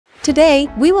Today,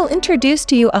 we will introduce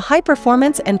to you a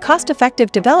high-performance and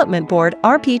cost-effective development board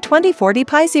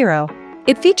RP2040-PiZero.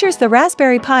 It features the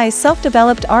Raspberry Pi's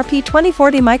self-developed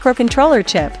RP2040 microcontroller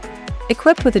chip,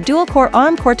 equipped with a dual-core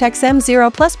ARM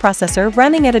Cortex-M0 Plus processor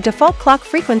running at a default clock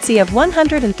frequency of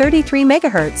 133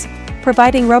 MHz,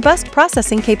 providing robust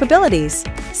processing capabilities.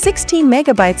 16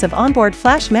 MB of onboard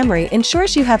flash memory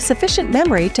ensures you have sufficient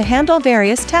memory to handle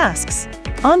various tasks.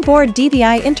 Onboard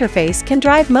DVI interface can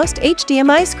drive most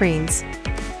HDMI screens.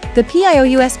 The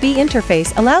PIO-USB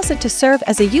interface allows it to serve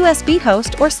as a USB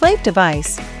host or slave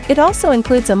device. It also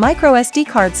includes a microSD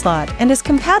card slot and is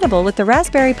compatible with the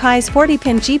Raspberry Pi's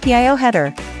 40-pin GPIO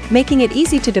header, making it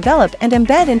easy to develop and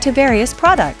embed into various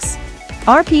products.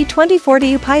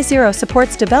 RP2040-PiZero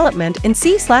supports development in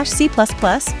C/C++,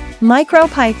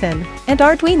 MicroPython, and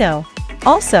Arduino.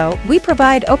 Also, we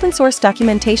provide open-source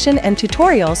documentation and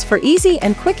tutorials for easy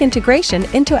and quick integration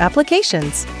into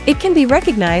applications. It can be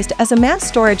recognized as a mass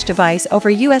storage device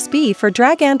over USB for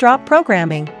drag-and-drop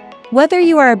programming. Whether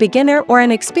you are a beginner or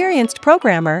an experienced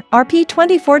programmer,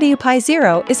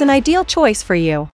 RP2040-PiZero is an ideal choice for you.